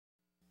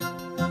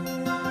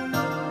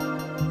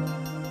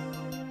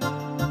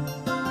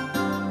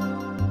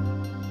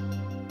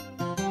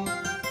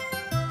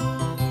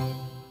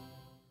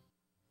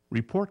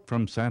Report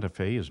from Santa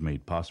Fe is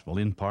made possible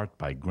in part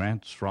by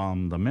grants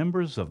from the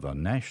members of the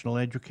National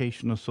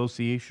Education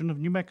Association of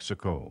New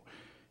Mexico,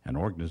 an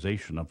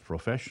organization of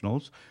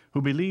professionals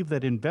who believe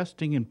that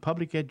investing in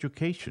public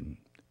education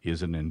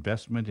is an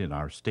investment in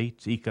our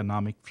state's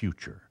economic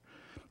future,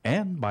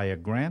 and by a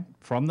grant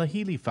from the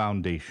Healy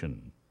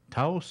Foundation,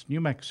 Taos, New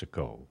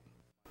Mexico.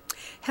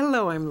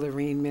 Hello, I'm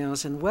Lorene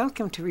Mills, and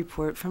welcome to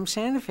Report from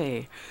Santa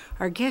Fe.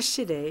 Our guest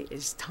today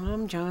is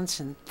Tom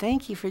Johnson.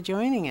 Thank you for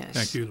joining us.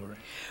 Thank you, Lorene.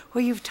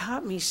 Well, you've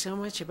taught me so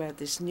much about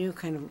this new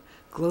kind of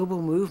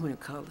global movement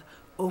called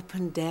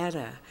open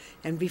data.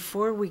 And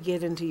before we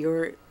get into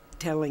your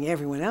telling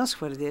everyone else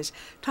what it is,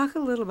 talk a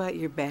little about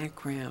your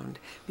background,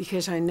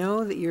 because I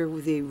know that you're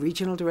the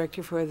regional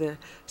director for the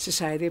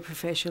Society of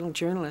Professional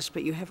Journalists,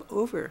 but you have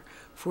over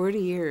 40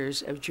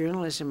 years of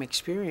journalism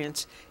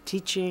experience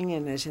teaching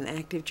and as an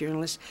active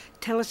journalist.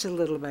 Tell us a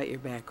little about your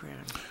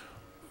background.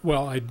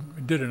 Well, I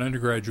did an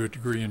undergraduate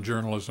degree in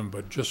journalism,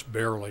 but just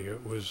barely.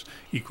 It was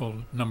equal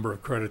number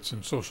of credits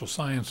in social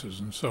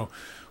sciences. And so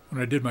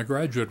when I did my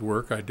graduate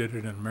work, I did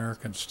it in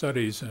American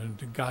Studies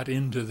and got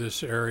into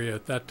this area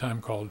at that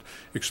time called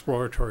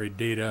exploratory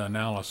data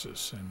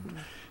analysis. And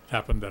it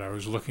happened that I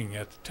was looking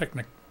at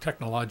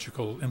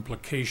technological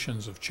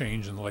implications of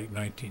change in the late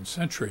 19th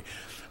century.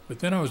 But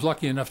then I was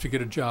lucky enough to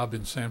get a job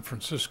in San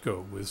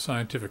Francisco with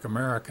Scientific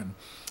American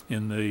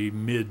in the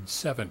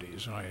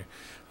mid-'70s. And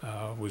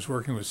I was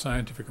working with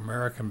Scientific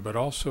American, but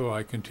also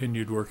I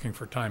continued working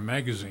for Time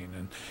magazine.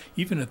 And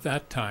even at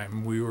that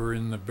time, we were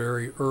in the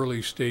very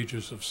early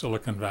stages of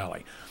Silicon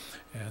Valley.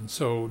 And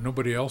so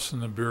nobody else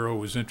in the Bureau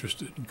was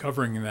interested in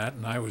covering that,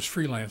 and I was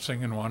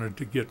freelancing and wanted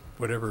to get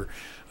whatever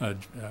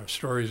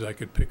stories I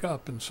could pick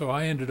up. And so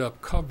I ended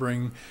up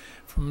covering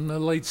from the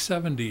late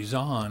 70s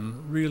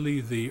on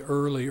really the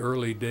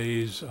early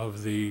days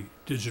of the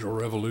digital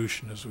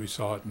revolution as we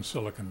saw it in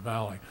Silicon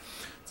Valley.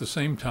 At the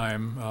same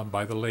time,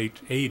 by the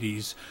late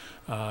 80s,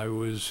 I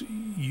was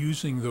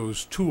using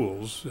those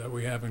tools that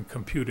we have in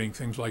computing,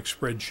 things like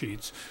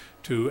spreadsheets,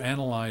 to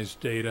analyze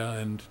data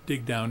and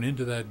dig down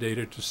into that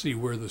data to see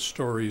where the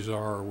stories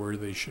are or where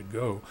they should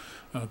go.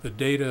 The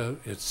data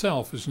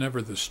itself is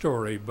never the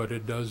story, but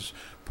it does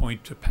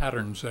point to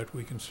patterns that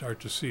we can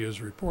start to see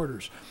as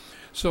reporters.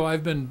 So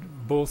I've been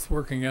both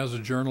working as a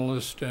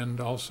journalist and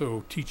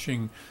also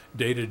teaching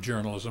data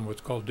journalism,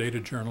 what's called data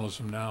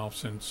journalism now,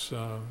 since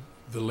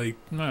the late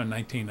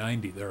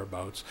 1990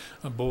 thereabouts,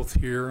 both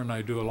here, and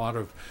I do a lot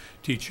of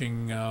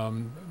teaching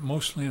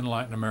mostly in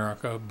Latin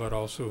America, but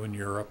also in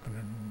Europe and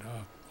in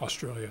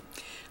Australia.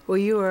 Well,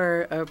 you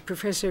are a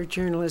professor of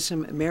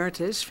journalism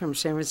emeritus from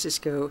San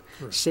Francisco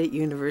State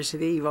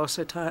University. You've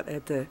also taught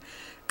at the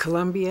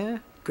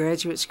Columbia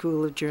Graduate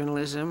School of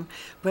Journalism.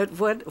 But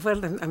what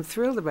I'm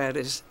thrilled about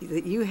is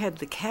that you had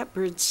the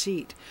catbird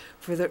seat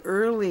for the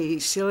early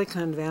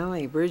Silicon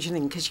Valley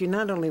burgeoning, because you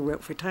not only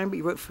wrote for Time, but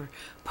you wrote for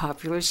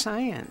Popular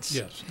Science.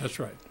 Yes, that's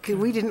right. Because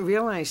we didn't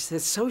realize the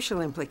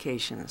social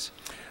implications.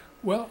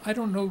 Well, I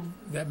don't know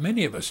that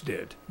many of us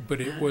did, but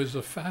it was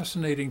a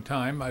fascinating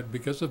time.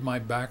 Because of my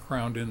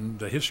background in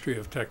the history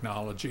of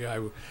technology,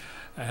 I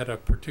had a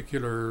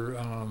particular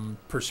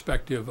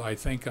perspective, I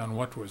think, on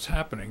what was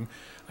happening.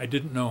 I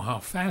didn't know how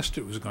fast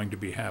it was going to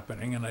be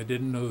happening, and I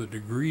didn't know the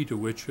degree to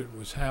which it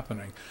was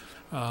happening.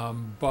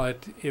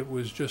 But it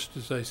was just,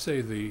 as I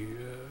say,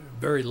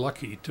 very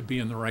lucky to be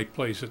in the right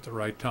place at the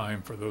right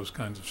time for those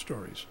kinds of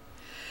stories.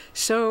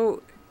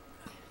 So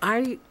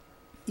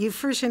you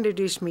first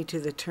introduced me to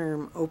the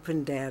term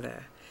open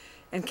data.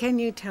 And can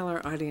you tell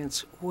our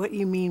audience what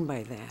you mean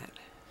by that?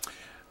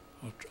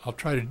 I'll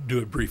try to do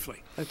it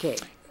briefly. Okay.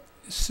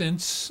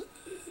 Since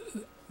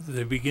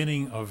the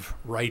beginning of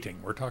writing,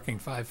 we're talking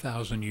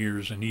 5,000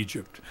 years in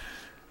Egypt,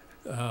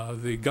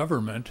 the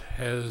government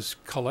has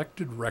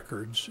collected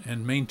records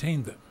and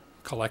maintained them,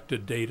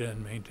 collected data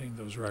and maintained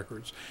those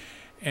records.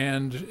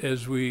 And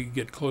as we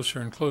get closer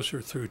and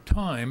closer through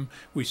time,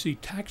 we see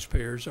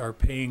taxpayers are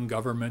paying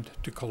government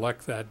to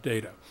collect that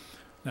data.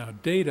 Now,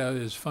 data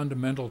is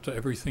fundamental to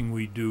everything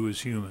we do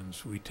as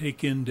humans. We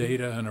take in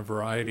data in a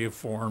variety of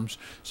forms.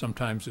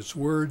 Sometimes it's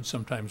words,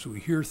 sometimes we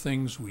hear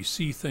things, we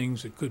see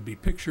things. It could be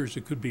pictures,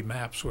 it could be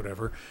maps,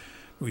 whatever.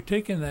 We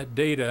take in that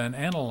data and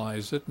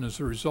analyze it, and as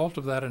a result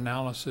of that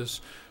analysis,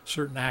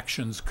 certain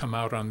actions come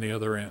out on the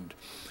other end.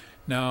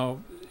 Now,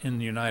 in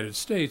the United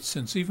States,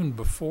 since even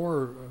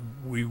before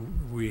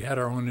we had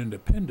our own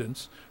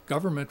independence,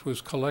 government was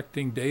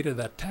collecting data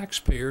that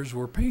taxpayers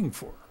were paying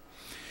for.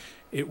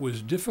 It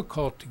was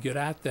difficult to get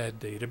at that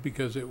data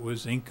because it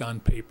was ink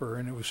on paper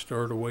and it was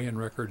stored away in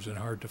records and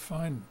hard to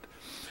find.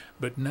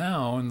 But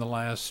now, in the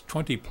last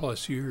 20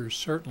 plus years,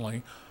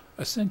 certainly,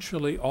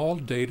 essentially all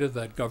data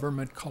that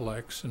government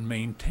collects and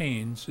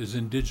maintains is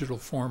in digital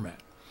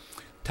format.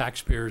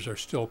 Taxpayers are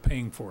still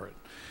paying for it.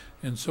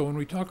 And so when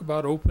we talk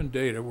about open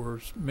data, we're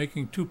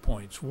making 2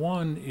 points.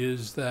 One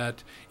is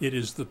that it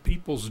is the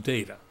people's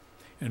data,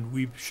 and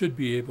we should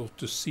be able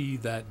to see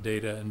that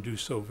data and do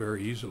so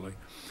very easily.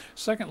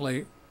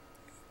 Secondly,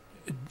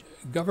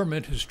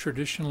 government has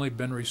traditionally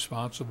been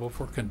responsible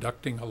for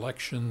conducting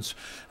elections,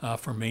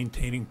 for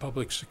maintaining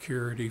public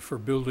security, for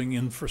building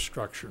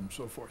infrastructure, and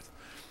so forth.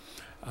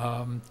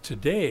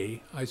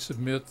 Today, I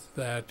submit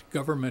that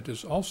government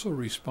is also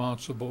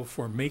responsible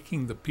for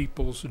making the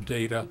people's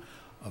data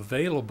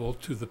available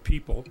to the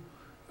people,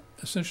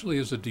 essentially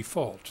as a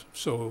default.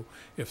 So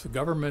if the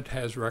government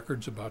has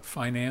records about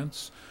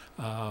finance,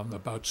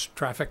 about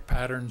traffic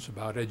patterns,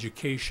 about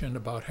education,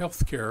 about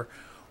healthcare,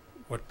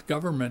 what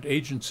government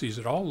agencies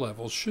at all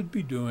levels should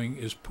be doing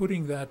is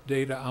putting that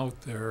data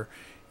out there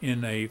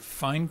in a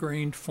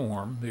fine-grained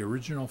form, the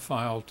original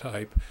file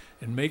type,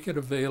 and make it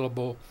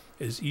available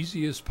as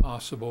easy as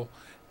possible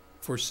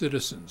for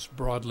citizens,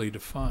 broadly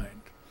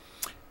defined.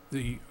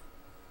 The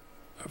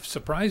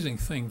surprising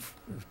thing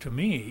to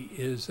me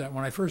is that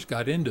when I first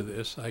got into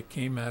this, I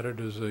came at it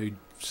as a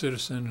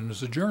citizen and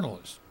as a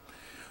journalist.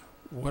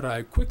 What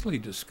I quickly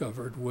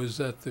discovered was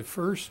that the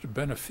first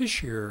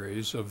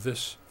beneficiaries of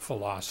this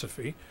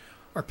philosophy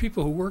are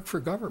people who work for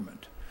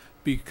government,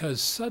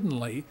 because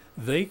suddenly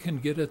they can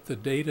get at the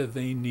data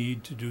they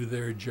need to do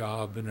their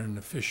job in an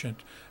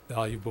efficient,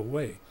 valuable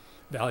way.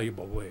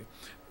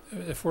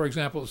 For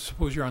example,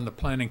 suppose you're on the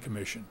Planning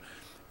Commission.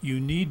 You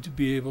need to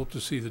be able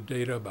to see the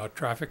data about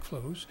traffic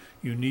flows.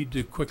 You need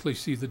to quickly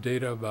see the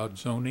data about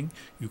zoning.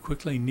 You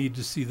quickly need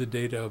to see the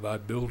data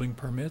about building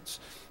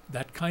permits,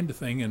 that kind of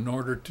thing, in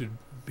order to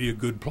be a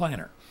good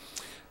planner.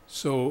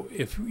 So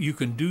if you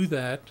can do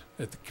that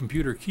at the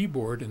computer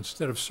keyboard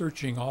instead of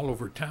searching all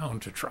over town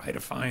to try to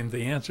find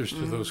the answers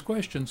to those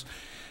questions,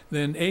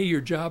 then A,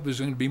 your job is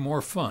going to be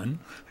more fun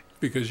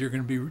because you're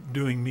going to be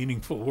doing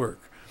meaningful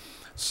work.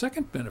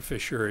 Second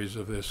beneficiaries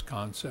of this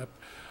concept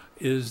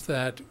is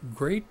that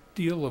great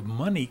deal of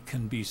money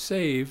can be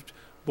saved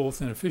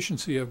both in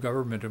efficiency of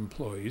government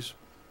employees,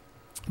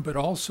 but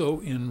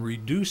also in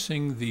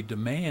reducing the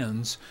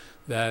demands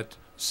that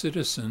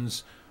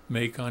citizens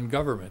make on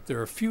government. There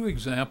are a few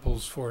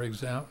examples,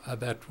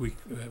 that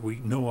we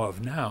know of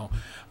now.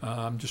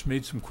 Just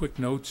made some quick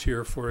notes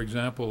here. For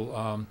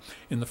example,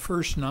 in the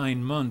first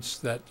 9 months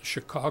that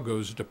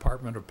Chicago's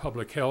Department of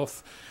Public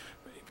Health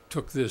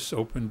took this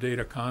open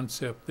data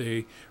concept,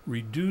 they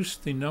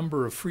reduced the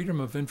number of Freedom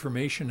of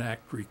Information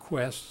Act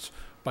requests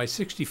by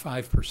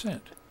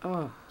 65%.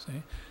 Oh.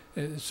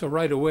 See? So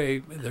right away,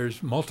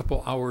 there's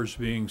multiple hours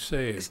being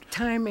saved. It's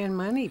time and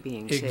money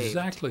being saved.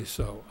 Exactly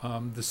so.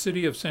 The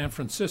city of San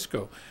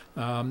Francisco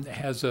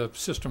has a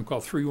system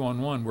called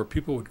 311 where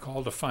people would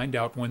call to find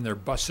out when their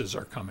buses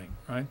are coming,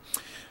 right?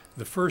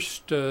 The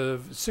first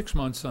 6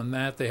 months on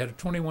that, they had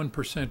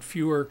 21%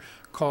 fewer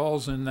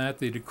calls in that.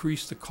 They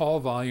decreased the call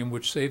volume,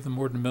 which saved them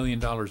more than $1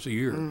 million a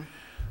year.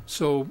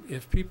 So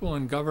if people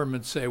in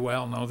government say,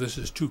 well, no, this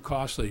is too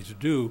costly to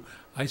do,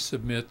 I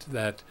submit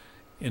that,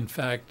 in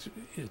fact,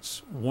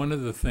 it's one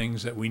of the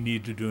things that we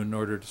need to do in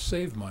order to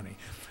save money.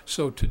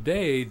 So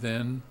today,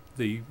 then,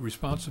 the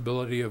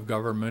responsibility of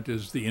government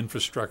is the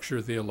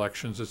infrastructure, the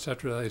elections, et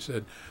cetera, I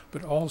said,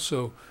 but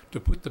also to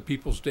put the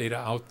people's data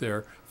out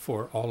there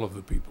for all of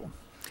the people.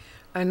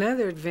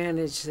 Another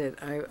advantage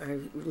that I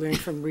learned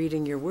from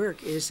reading your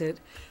work is that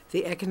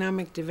the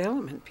economic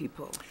development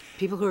people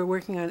who are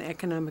working on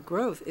economic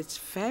growth, it's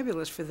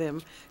fabulous for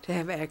them to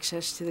have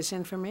access to this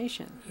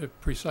information.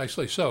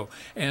 Precisely so.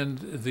 And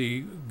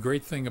the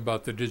great thing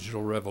about the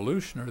digital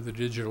revolution or the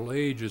digital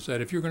age is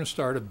that if you're going to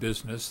start a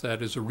business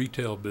that is a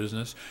retail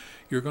business,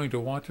 you're going to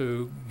want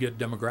to get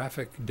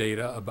demographic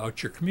data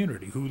about your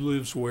community, who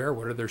lives where,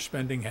 what are their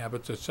spending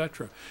habits,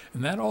 etc.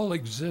 And that all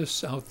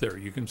exists out there.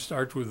 You can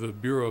start with the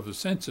Bureau of the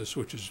Census,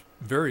 which is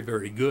very,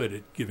 very good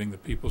at giving the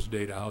people's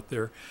data out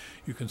there.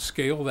 You can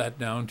scale that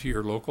down to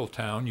your local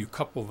town. You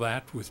couple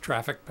that with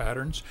traffic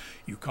patterns.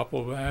 You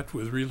couple that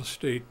with real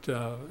estate,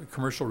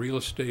 commercial real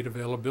estate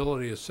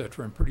availability,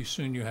 etc. And pretty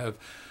soon you have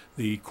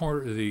the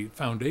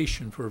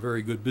foundation for a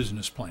very good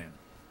business plan.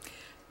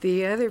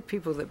 The other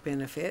people that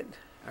benefit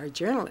are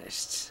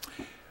journalists.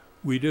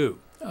 We do.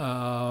 But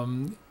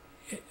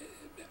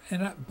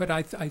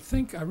I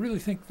really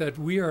think that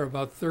we are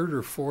about third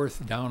or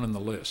fourth down on the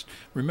list.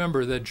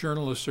 Remember that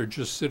journalists are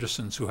just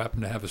citizens who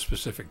happen to have a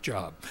specific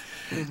job.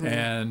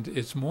 And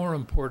it's more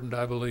important,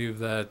 I believe,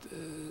 that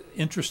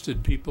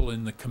interested people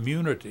in the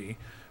community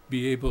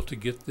be able to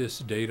get this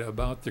data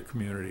about the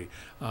community.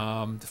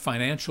 The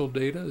financial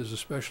data is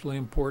especially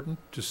important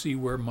to see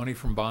where money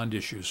from bond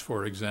issues,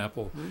 for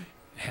example,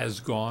 has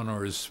gone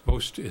or has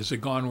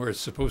it gone where it's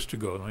supposed to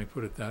go? Let me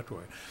put it that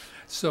way.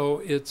 So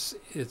it's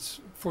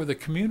for the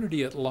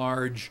community at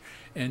large,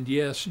 and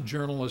yes,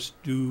 journalists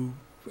do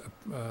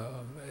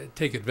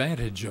take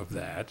advantage of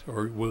that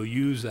or will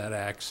use that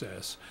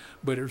access,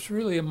 but it's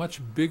really a much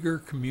bigger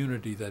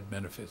community that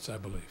benefits, I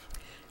believe.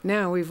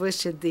 Now we've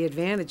listed the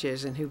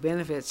advantages and who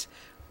benefits.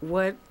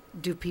 What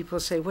do people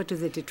say, what do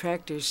the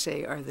detractors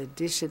say are the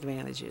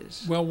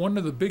disadvantages? Well, one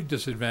of the big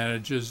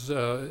disadvantages,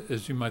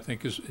 as you might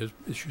think, is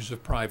issues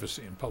of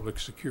privacy and public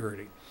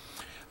security.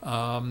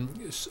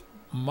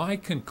 My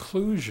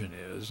conclusion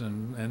is,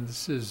 and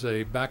this is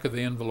a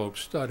back-of-the-envelope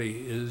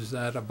study, is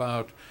that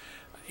about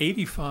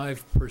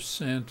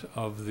 85%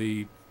 of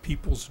the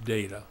people's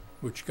data,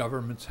 which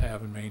governments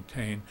have and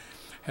maintain,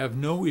 have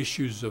no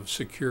issues of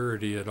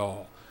security at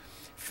all.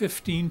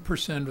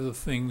 15% of the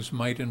things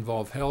might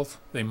involve health,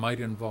 they might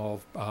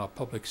involve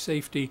public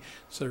safety,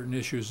 certain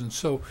issues, and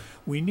so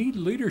we need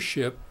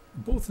leadership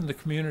both in the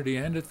community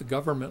and at the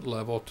government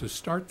level to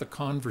start the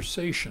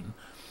conversation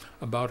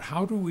about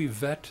how do we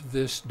vet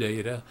this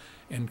data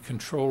and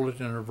control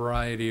it in a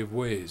variety of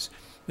ways.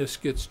 This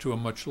gets to a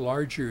much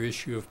larger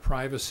issue of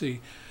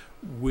privacy,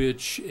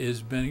 which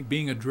is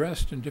being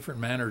addressed in different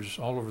manners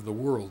all over the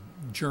world.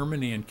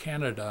 Germany and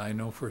Canada, I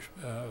know for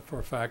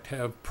a fact,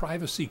 have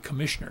privacy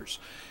commissioners,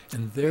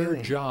 and their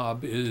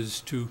job is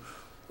to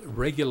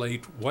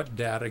regulate what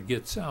data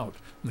gets out.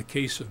 In the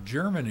case of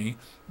Germany,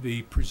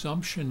 the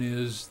presumption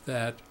is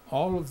that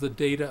all of the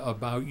data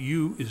about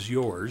you is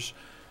yours,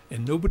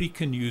 and nobody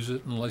can use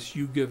it unless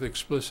you give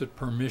explicit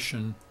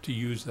permission to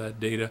use that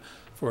data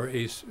for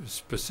a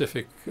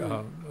specific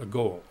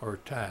goal or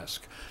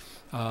task.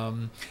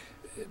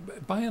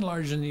 By and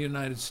large, in the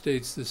United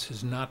States, this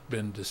has not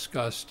been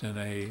discussed in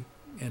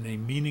a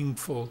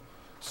meaningful,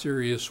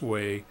 serious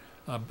way,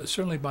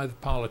 certainly by the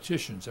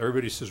politicians.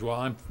 Everybody says, well,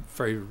 I'm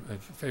in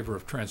favor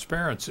of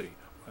transparency.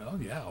 Well,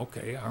 yeah,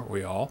 okay, aren't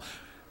we all?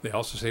 They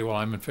also say, well,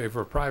 I'm in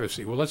favor of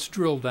privacy. Well, let's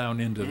drill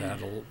down into that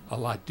a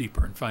lot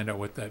deeper and find out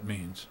what that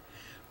means.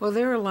 Well,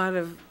 there are a lot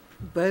of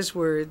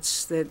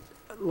buzzwords that,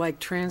 like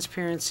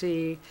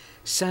transparency,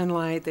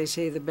 sunlight. They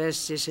say the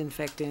best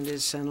disinfectant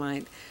is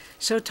sunlight.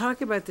 So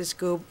talk about this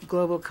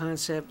global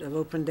concept of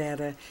open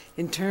data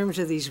in terms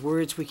of these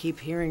words we keep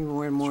hearing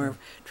more and more,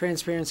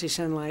 transparency,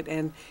 sunlight.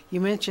 And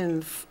you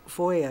mentioned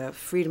FOIA,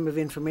 Freedom of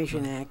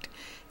Information Act,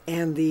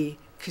 and the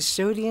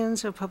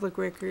custodians of public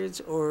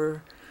records,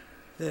 or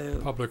the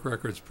public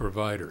records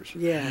providers.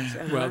 Yes.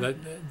 Well,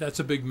 that's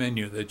a big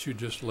menu that you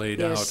just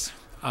laid out.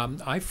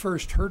 I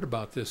first heard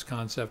about this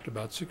concept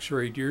about 6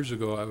 or 8 years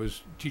ago. I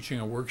was teaching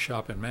a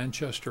workshop in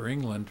Manchester,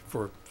 England,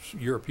 for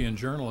European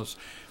journalists,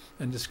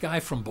 and this guy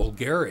from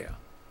Bulgaria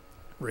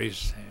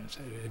raised his hand and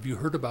said, have you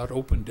heard about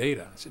open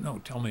data? I said, no,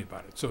 tell me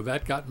about it. So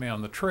that got me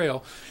on the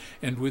trail,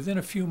 and within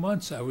a few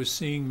months I was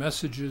seeing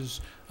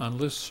messages on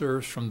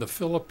listservs from the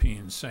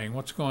Philippines saying,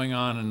 what's going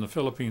on in the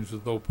Philippines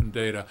with open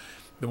data?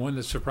 The one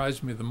that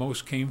surprised me the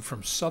most came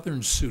from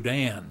southern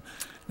Sudan.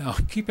 Now,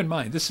 keep in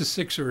mind, this is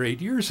 6 or 8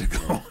 years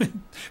ago.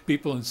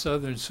 People in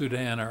southern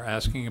Sudan are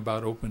asking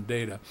about open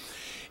data.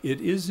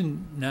 It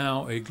isn't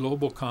now a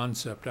global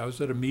concept. I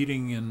was at a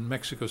meeting in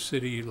Mexico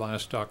City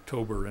last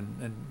October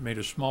and made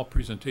a small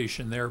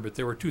presentation there, but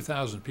there were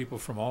 2,000 people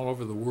from all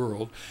over the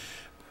world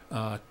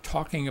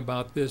talking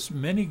about this.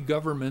 Many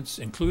governments,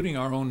 including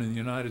our own in the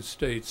United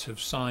States, have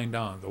signed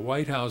on. The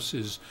White House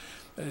is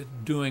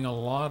doing a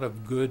lot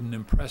of good and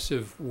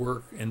impressive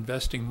work,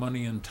 investing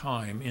money and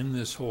time in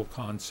this whole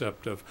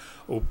concept of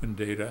open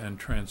data and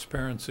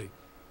transparency.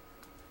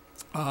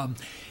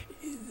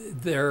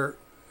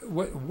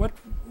 What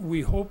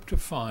we hope to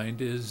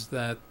find is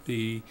that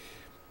the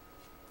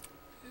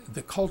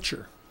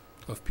culture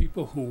of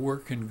people who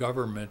work in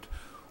government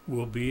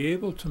will be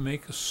able to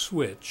make a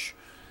switch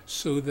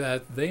so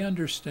that they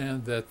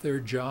understand that their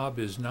job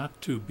is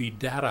not to be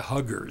data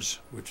huggers,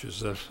 which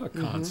is a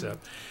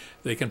concept.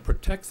 They can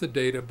protect the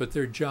data, but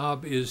their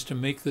job is to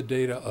make the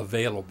data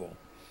available,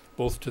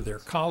 both to their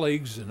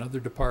colleagues and other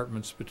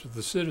departments, but to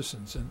the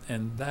citizens.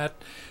 And that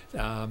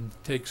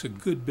takes a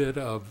good bit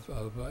of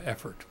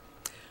effort.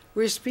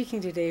 We're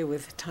speaking today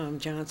with Tom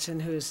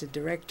Johnson, who is the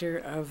director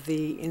of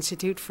the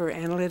Institute for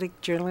Analytic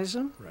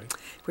Journalism. Right.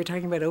 We're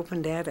talking about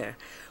open data.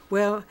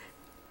 Well,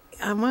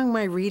 among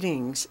my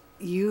readings,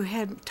 you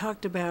had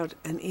talked about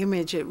an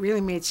image that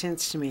really made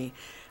sense to me.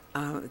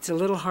 It's a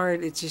little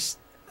hard. It's just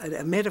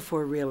a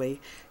metaphor,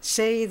 really.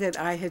 Say that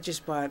I had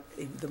just bought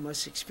the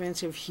most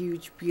expensive,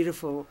 huge,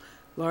 beautiful,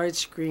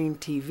 large-screen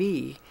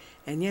TV,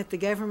 and yet the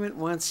government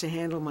wants to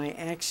handle my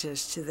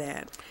access to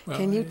that. Well,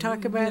 can you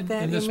talk about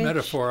that in this image?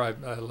 metaphor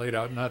I laid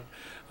out, not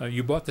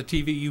you bought the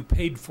TV, you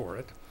paid for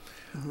it,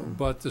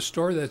 but the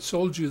store that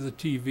sold you the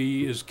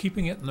TV is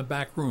keeping it in the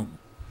back room.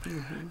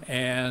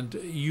 And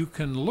you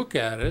can look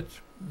at it,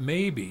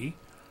 maybe,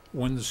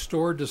 when the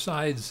store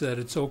decides that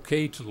it's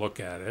okay to look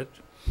at it,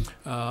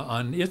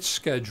 on its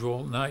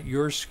schedule, not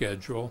your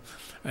schedule.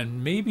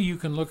 And maybe you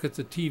can look at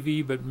the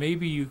TV, but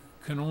maybe you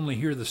can only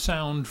hear the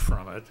sound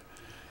from it.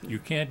 You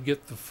can't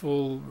get the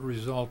full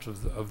result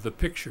of the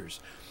pictures.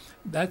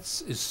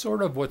 That's is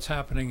sort of what's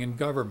happening in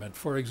government.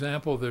 For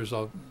example, there's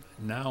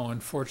now,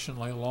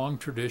 unfortunately, a long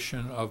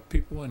tradition of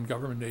people in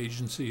government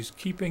agencies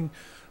keeping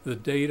the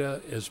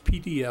data as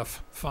PDF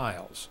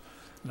files.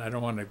 And I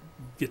don't want to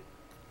get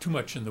too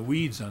much in the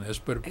weeds on this,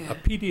 but a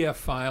PDF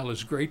file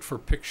is great for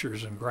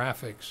pictures and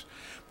graphics.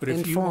 But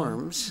if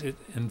informs. It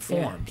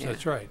informs,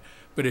 that's right.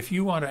 But if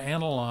you want to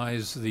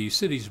analyze the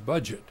city's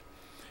budget,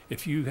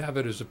 if you have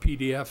it as a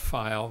PDF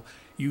file,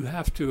 you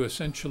have to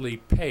essentially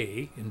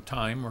pay in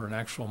time or in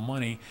actual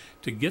money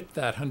to get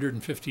that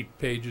 150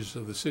 pages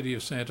of the City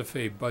of Santa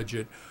Fe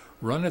budget,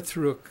 run it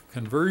through a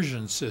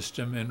conversion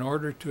system in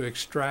order to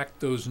extract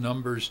those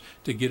numbers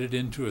to get it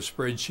into a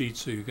spreadsheet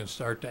so you can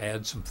start to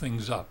add some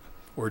things up.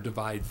 or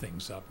divide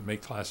things up,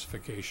 make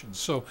classifications.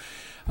 So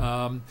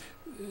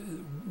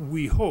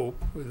we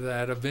hope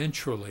that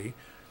eventually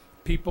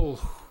people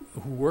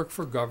who work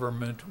for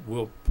government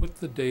will put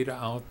the data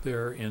out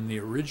there in the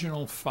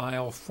original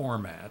file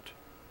format,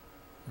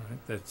 right,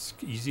 that's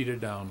easy to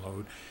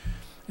download.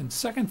 And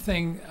second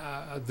thing,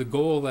 the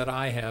goal that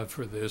I have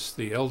for this,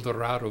 the El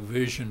Dorado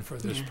vision for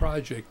this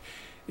project,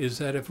 is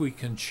that if we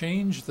can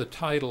change the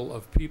title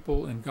of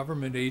people in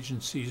government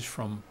agencies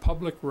from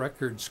public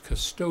records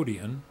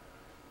custodian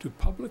to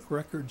public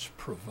records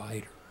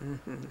provider.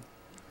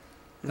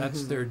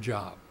 That's their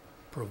job,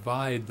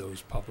 provide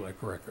those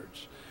public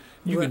records.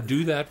 You can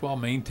do that while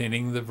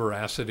maintaining the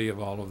veracity of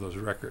all of those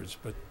records,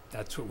 but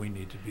that's what we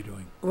need to be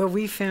doing. Well,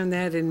 we found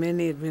that in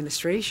many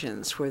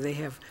administrations where they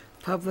have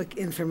public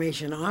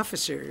information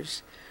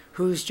officers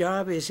whose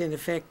job is, in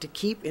effect, to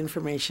keep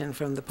information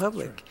from the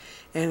public. Right.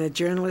 And a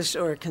journalist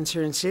or a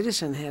concerned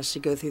citizen has to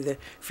go through the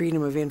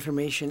Freedom of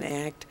Information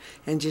Act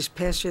and just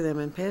pester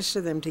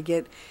them to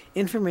get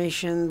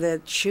information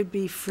that should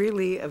be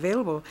freely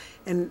available.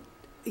 And,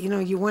 you know,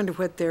 you wonder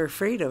what they're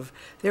afraid of.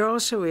 There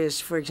also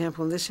is, for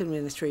example, in this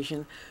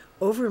administration,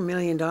 over $1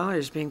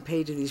 million being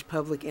paid to these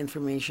public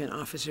information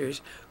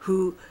officers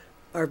who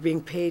are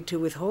being paid to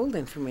withhold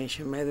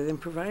information rather than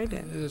provide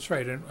it. That's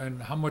right.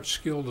 And how much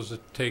skill does it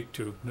take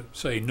to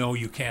say, no,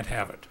 you can't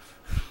have it?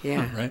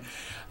 Yeah. Right?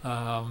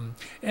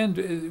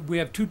 And we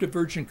have two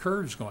divergent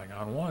curves going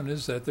on. One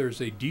is that there's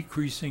a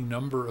decreasing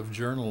number of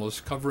journalists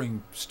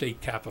covering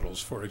state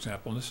capitals, for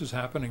example. And this is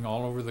happening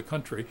all over the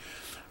country.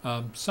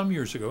 Some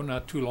years ago,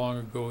 not too long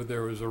ago,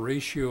 there was a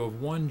ratio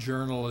of 1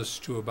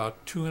 journalist to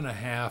about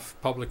 2.5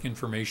 public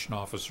information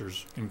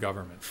officers in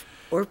government.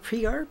 Or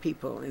PR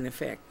people, in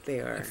effect,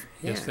 they are.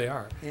 Yes, they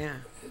are. Yeah.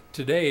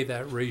 Today,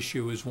 that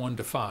ratio is 1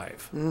 to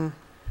 5.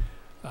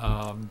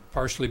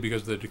 Partially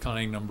because of the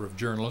declining number of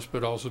journalists,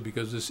 but also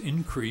because this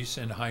increase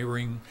in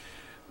hiring,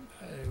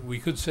 we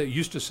could say,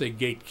 used to say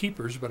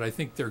gatekeepers, but I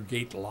think they're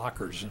gate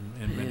lockers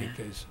in many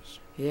cases.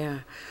 Yeah.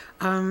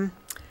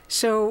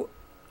 So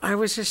I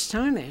was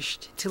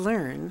astonished to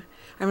learn,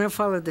 I'm going to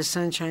follow the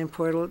Sunshine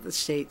Portal that the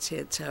state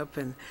sets up,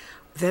 and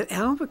that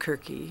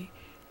Albuquerque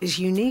is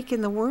unique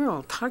in the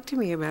world. Talk to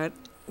me about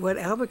what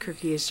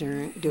Albuquerque is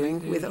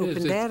doing with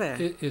open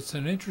data. It's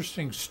an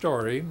interesting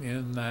story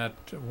in that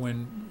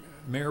when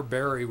Mayor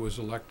Barry was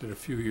elected a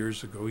few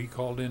years ago, he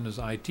called in his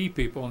IT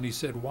people and he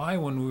said, why,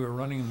 when we were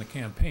running the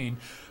campaign,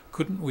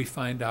 couldn't we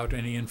find out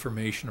any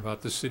information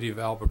about the city of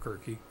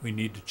Albuquerque? We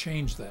need to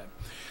change that.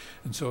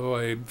 And so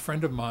a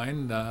friend of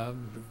mine, the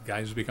guy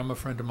who's become a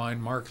friend of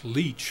mine, Mark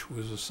Leach,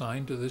 was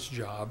assigned to this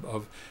job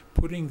of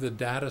putting the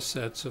data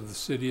sets of the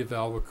city of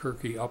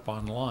Albuquerque up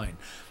online.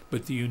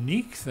 But the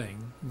unique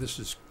thing,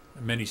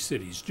 many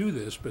cities do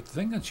this, but the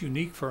thing that's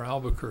unique for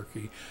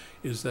Albuquerque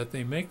is that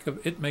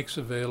it makes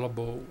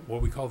available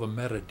what we call the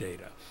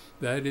metadata.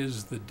 That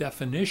is the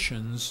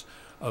definitions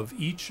of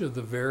each of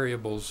the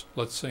variables,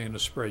 let's say in a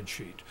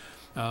spreadsheet.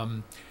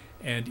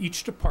 And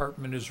each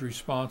department is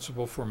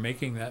responsible for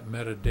making that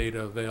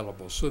metadata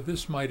available. So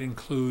this might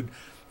include,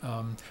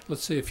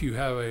 let's say if you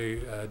have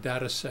a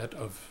data set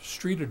of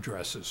street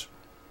addresses,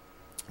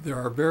 there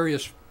are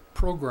various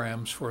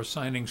programs for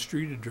assigning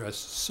street addresses.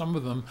 Some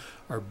of them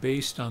are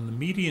based on the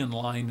median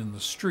line in the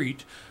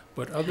street,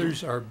 but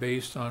others are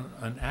based on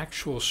an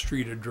actual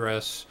street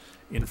address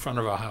in front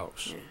of a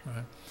house.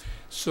 Right?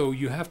 So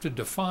you have to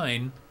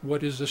define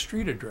what is a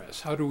street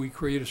address. How do we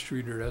create a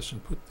street address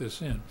and put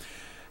this in?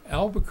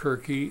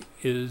 Albuquerque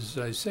is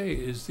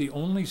the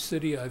only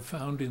city I've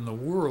found in the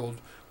world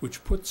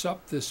which puts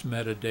up this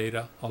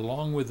metadata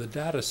along with the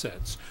data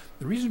sets.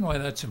 The reason why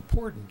that's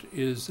important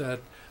is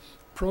that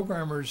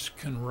programmers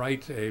can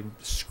write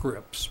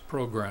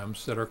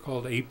programs that are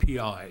called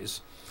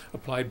APIs,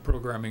 Applied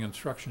Programming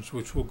Instructions,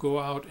 which will go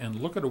out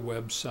and look at a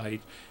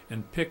website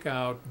and pick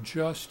out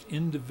just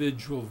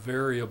individual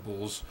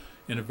variables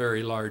in a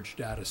very large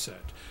data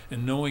set.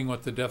 And knowing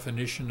what the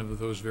definition of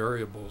those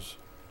variables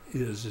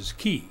is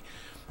key.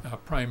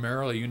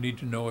 Primarily, you need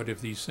to know it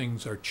if these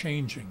things are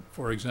changing.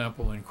 For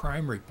example, in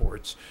crime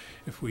reports,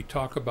 if we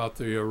talk about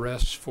the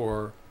arrests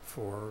for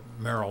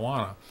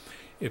marijuana,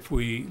 if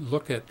we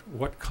look at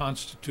what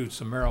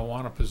constitutes a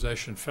marijuana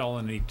possession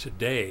felony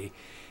today,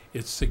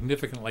 it's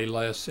significantly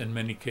less in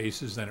many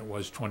cases than it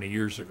was 20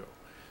 years ago.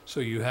 So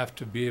you have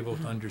to be able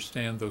to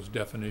understand those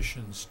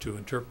definitions to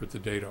interpret the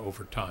data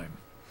over time.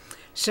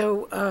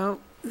 So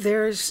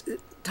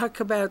talk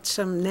about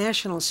some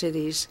national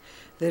cities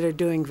that are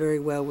doing very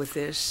well with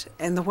this,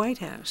 and the White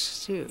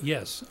House, too.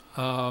 Yes.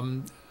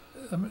 I'm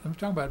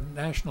talking about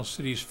national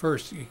cities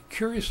first.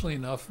 Curiously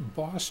enough,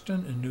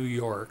 Boston and New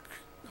York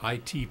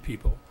IT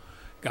people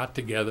got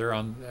together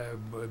on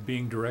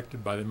being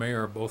directed by the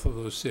mayor of both of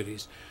those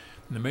cities.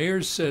 And the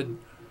mayors said,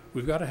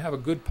 we've got to have a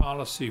good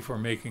policy for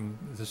making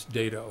this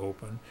data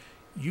open.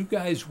 You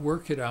guys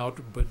work it out,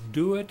 but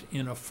do it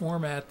in a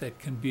format that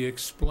can be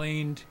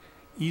explained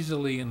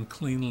easily and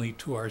cleanly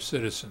to our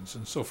citizens.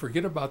 And so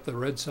forget about the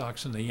Red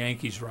Sox and the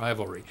Yankees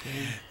rivalry.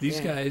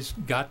 These guys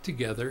got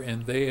together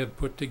and they have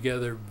put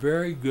together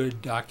very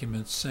good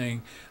documents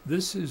saying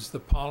this is the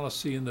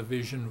policy and the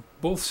vision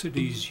both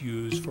cities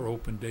use for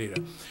open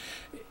data.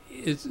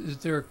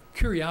 There are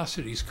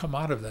curiosities come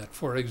out of that.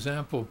 For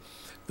example,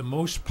 the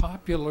most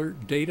popular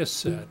data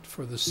set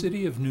for the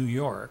city of New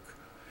York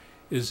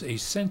is a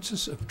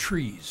census of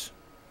trees.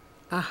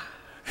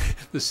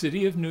 The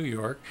city of New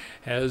York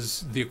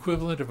has the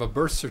equivalent of a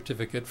birth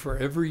certificate for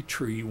every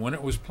tree, when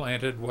it was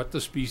planted, what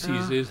the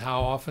species is,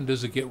 how often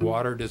does it get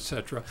watered,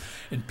 etc.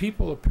 And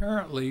people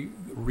apparently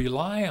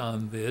rely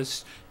on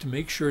this to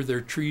make sure their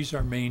trees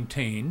are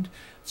maintained.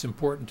 It's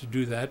important to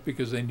do that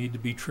because they need to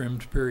be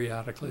trimmed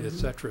periodically,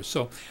 etc.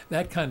 So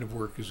that kind of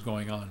work is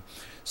going on.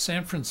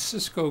 San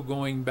Francisco,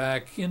 going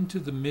back into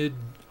the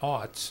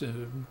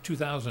mid-aughts,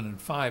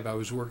 2005, I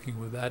was working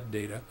with that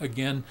data.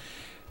 Again,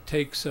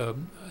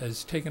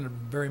 has taken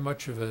very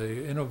much of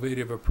an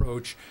innovative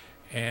approach,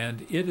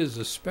 and it is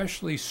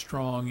especially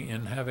strong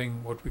in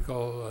having what we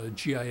call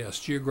GIS,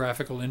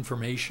 Geographical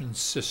Information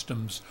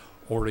Systems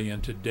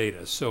oriented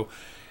data. So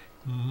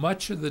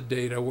much of the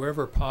data,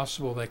 wherever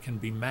possible, that can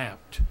be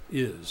mapped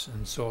is,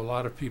 and so a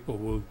lot of people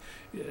will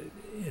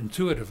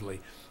intuitively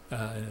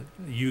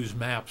use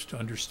maps to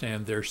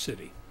understand their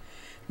city.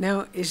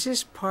 Now, is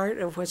this part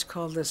of what's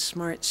called the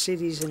Smart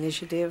Cities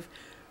Initiative?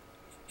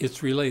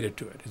 It's related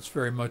to it. It's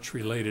very much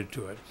related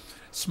to it.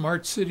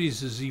 Smart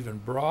cities is even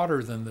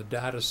broader than the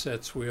data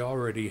sets we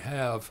already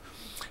have.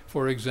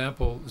 For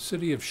example, the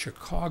city of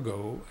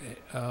Chicago,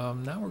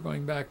 now we're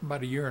going back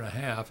about a year and a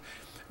half,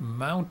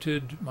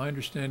 mounted, my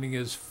understanding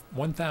is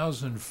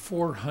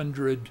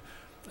 1,400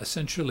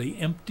 essentially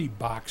empty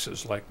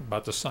boxes, like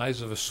about the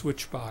size of a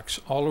switch box,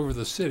 all over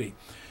the city.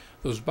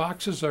 Those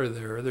boxes are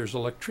there. There's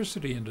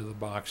electricity into the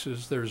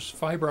boxes. There's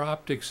fiber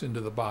optics into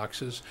the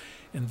boxes.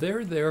 And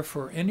they're there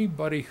for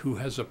anybody who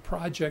has a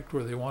project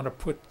where they want to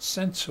put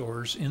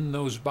sensors in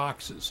those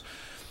boxes.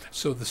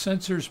 So the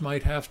sensors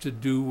might have to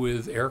do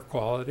with air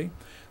quality.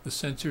 The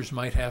sensors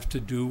might have to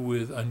do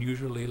with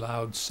unusually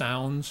loud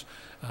sounds,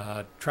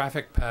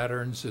 traffic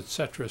patterns,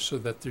 etc., so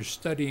that they're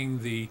studying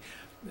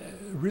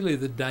really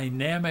the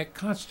dynamic,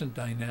 constant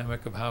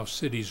dynamic of how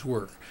cities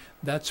work.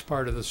 That's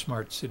part of the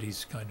smart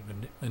cities kind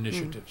of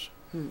initiatives.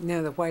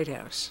 Now the White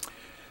House.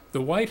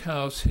 The White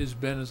House has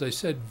been, as I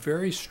said,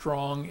 very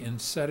strong in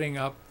setting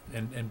up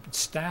and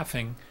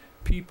staffing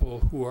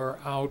people who are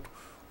out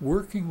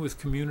working with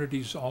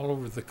communities all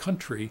over the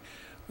country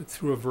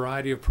through a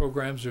variety of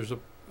programs.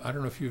 I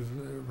don't know if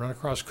you've run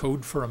across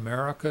Code for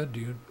America. Do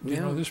you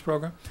know this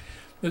program?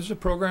 This is a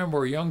program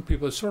where young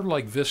people, it's sort of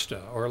like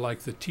VISTA or like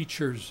the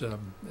teachers,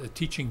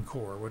 teaching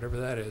corps, whatever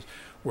that is,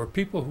 where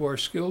people who are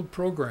skilled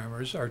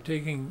programmers are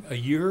taking a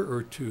year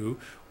or two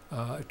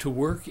to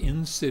work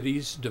in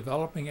cities,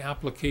 developing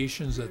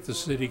applications that the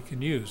city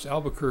can use.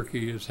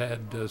 Albuquerque has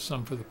had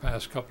some for the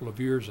past couple of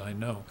years, I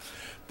know.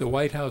 The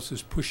White House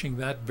is pushing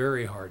that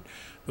very hard.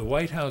 The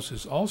White House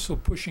is also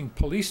pushing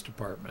police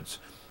departments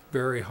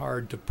very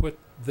hard to put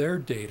their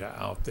data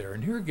out there.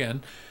 And here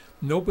again,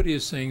 nobody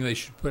is saying they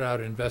should put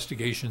out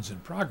investigations in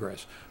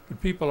progress,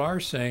 but people are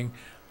saying,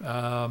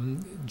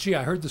 gee,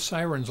 I heard the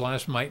sirens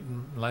last night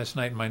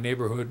in my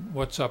neighborhood.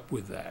 What's up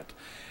with that?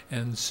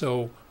 And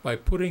so by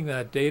putting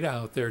that data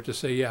out there to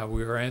say, yeah,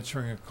 we are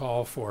answering a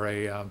call for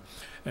an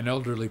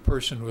elderly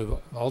person with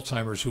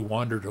Alzheimer's who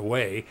wandered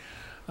away,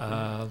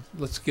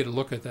 let's get a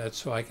look at that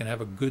so I can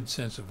have a good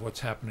sense of what's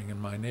happening in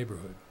my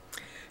neighborhood.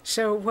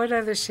 So what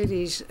other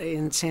cities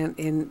is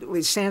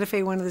Santa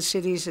Fe one of the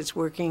cities that's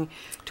working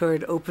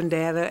toward open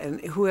data, and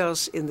who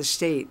else in the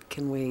state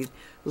can we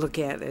look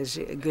at as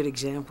a good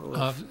example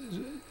of?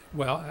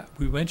 Well,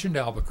 we mentioned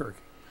Albuquerque.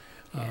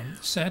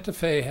 Santa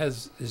Fe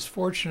is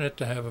fortunate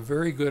to have a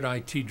very good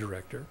IT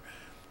director,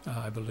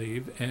 I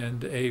believe,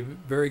 and a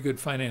very good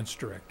finance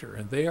director.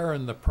 And they are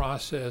in the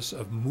process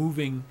of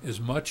moving as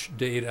much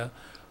data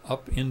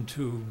up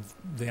into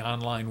the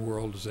online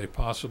world as they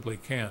possibly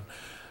can.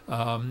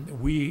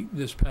 We,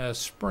 this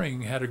past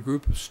spring, had a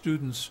group of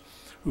students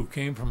who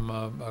came from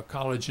a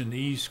college in the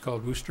East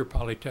called Worcester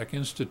Polytech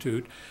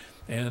Institute,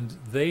 and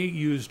they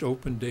used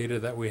open data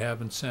that we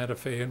have in Santa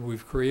Fe, and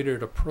we've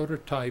created a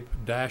prototype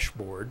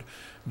dashboard.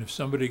 And if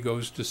somebody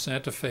goes to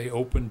Santa Fe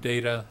Open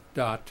Data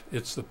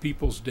it's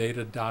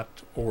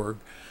thepeoplesdata.org,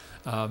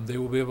 they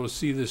will be able to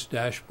see this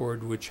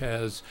dashboard, which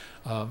has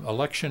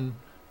election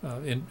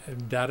in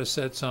data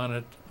sets on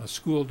it,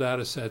 school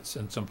data sets,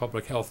 and some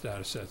public health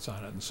data sets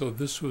on it. And so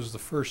this was the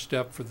first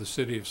step for the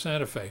city of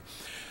Santa Fe.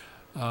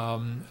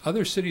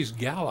 Other cities,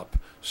 Gallup,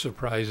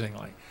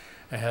 surprisingly,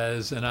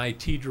 has an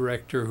IT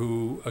director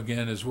who,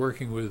 again, is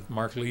working with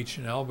Mark Leach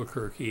in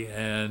Albuquerque,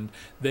 and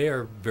they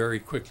are very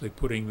quickly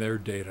putting their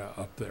data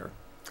up there.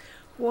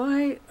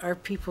 Why are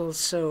people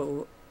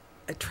so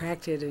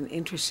attracted and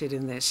interested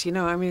in this. You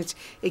know, I mean,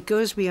 it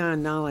goes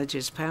beyond knowledge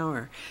is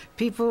power.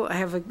 People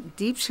have a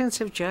deep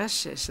sense of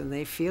justice, and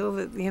they feel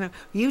that, you know,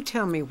 you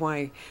tell me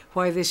why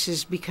this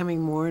is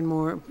becoming more and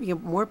more, you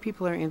know, more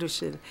people are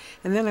interested.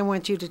 And then I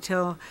want you to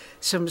tell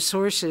some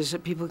sources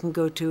that people can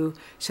go to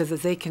so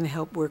that they can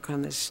help work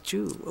on this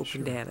too,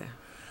 open data.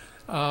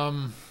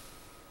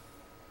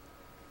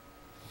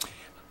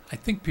 I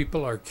think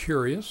people are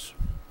curious,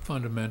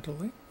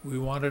 fundamentally. We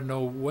want to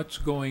know what's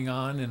going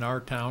on in our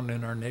town,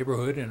 in our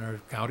neighborhood, in our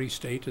county,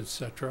 state,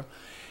 etc.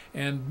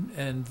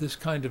 And this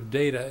kind of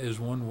data is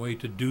one way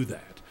to do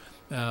that.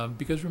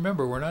 Because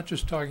remember, we're not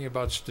just talking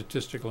about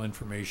statistical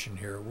information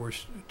here. We're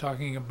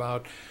talking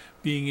about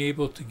being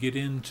able to get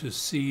in to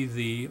see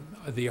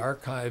the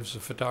archives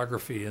of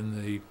photography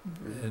in the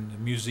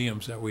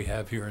museums that we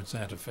have here in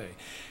Santa Fe.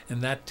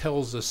 And that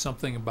tells us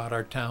something about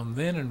our town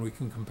then, and we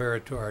can compare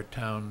it to our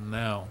town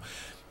now.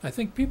 I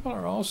think people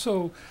are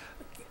also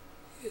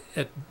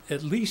at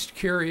least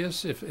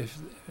curious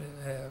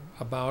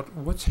about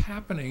what's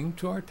happening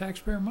to our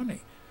taxpayer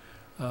money.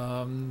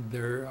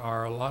 There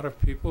are a lot of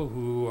people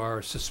who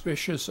are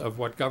suspicious of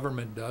what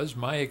government does.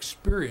 My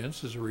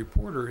experience as a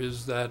reporter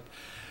is that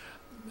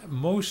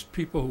most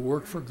people who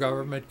work for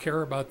government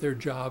care about their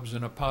jobs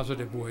in a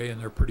positive way,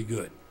 and they're pretty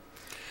good.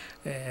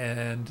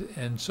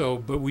 And so,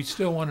 but we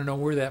still want to know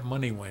where that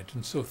money went.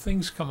 And so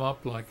things come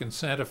up, like in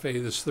Santa Fe,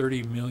 this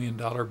 $30 million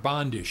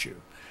bond issue,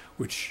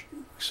 which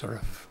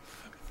sort of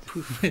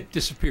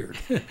disappeared.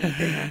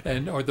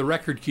 Or the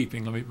record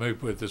keeping, let me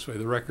put it this way,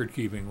 the record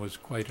keeping was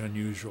quite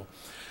unusual.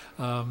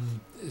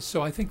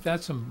 So I think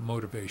that's a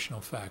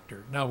motivational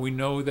factor. Now we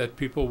know that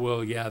people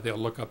will, they'll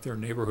look up their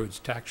neighborhood's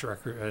tax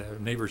record,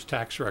 neighbors'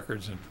 tax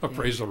records and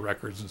appraisal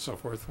records and so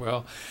forth.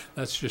 Well,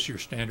 that's just your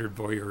standard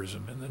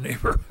voyeurism in the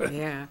neighborhood.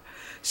 Yeah.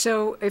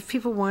 So if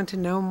people want to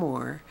know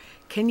more,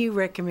 can you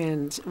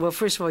recommend, well,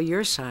 first of all,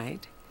 your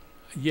site?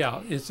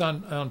 Yeah, it's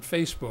on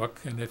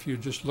Facebook, and if you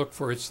just look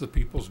for It's the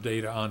People's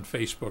Data on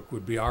Facebook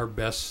would be our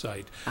best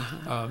site.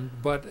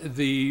 But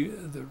the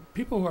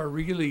people who are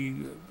really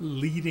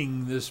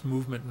leading this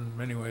movement in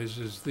many ways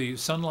is the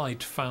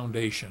Sunlight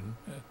Foundation,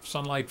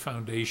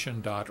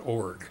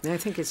 sunlightfoundation.org. I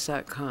think it's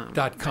 .com.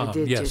 .com,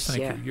 yes,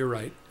 thank you, you're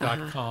right,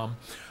 .com.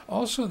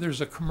 Also, there's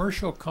a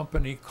commercial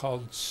company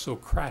called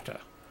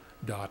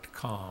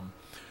Socrata.com,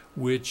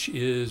 which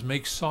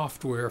makes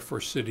software for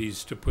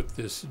cities to put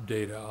this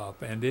data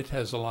up, and it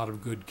has a lot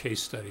of good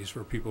case studies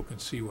where people can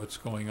see what's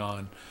going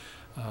on,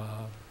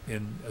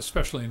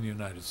 especially in the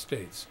United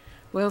States.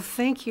 Well,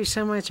 thank you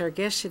so much. Our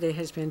guest today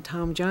has been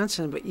Tom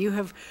Johnson, but you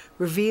have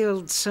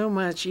revealed so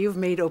much. You've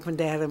made open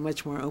data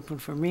much more open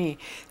for me.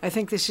 I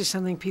think this is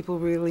something people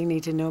really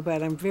need to know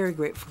about. I'm very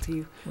grateful to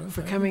you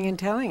for coming and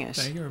telling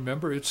us. Thank you.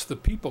 Remember, it's the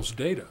people's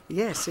data.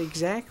 Yes,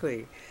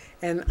 exactly.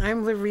 And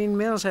I'm Lorene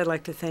Mills. I'd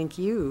like to thank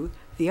you,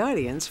 the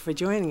audience, for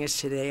joining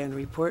us today on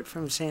Report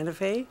from Santa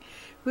Fe.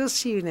 We'll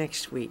see you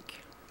next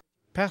week.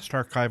 Past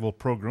archival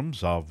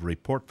programs of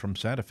Report from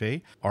Santa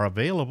Fe are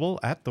available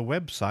at the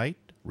website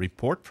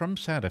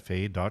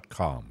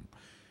reportfromsantafe.com.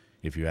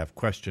 If you have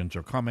questions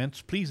or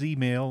comments, please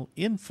email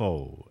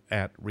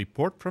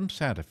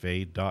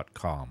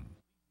info@reportfromsantafe.com.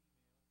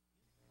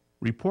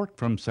 Report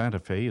from Santa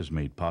Fe is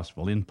made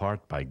possible in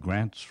part by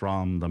grants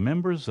from the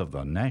members of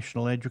the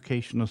National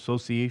Education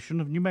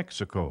Association of New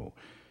Mexico,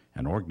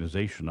 an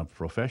organization of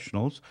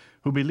professionals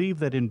who believe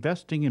that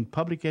investing in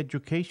public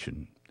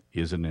education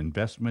is an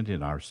investment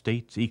in our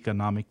state's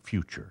economic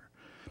future,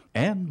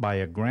 and by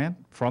a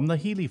grant from the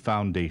Healy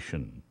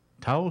Foundation,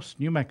 Taos,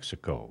 New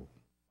Mexico.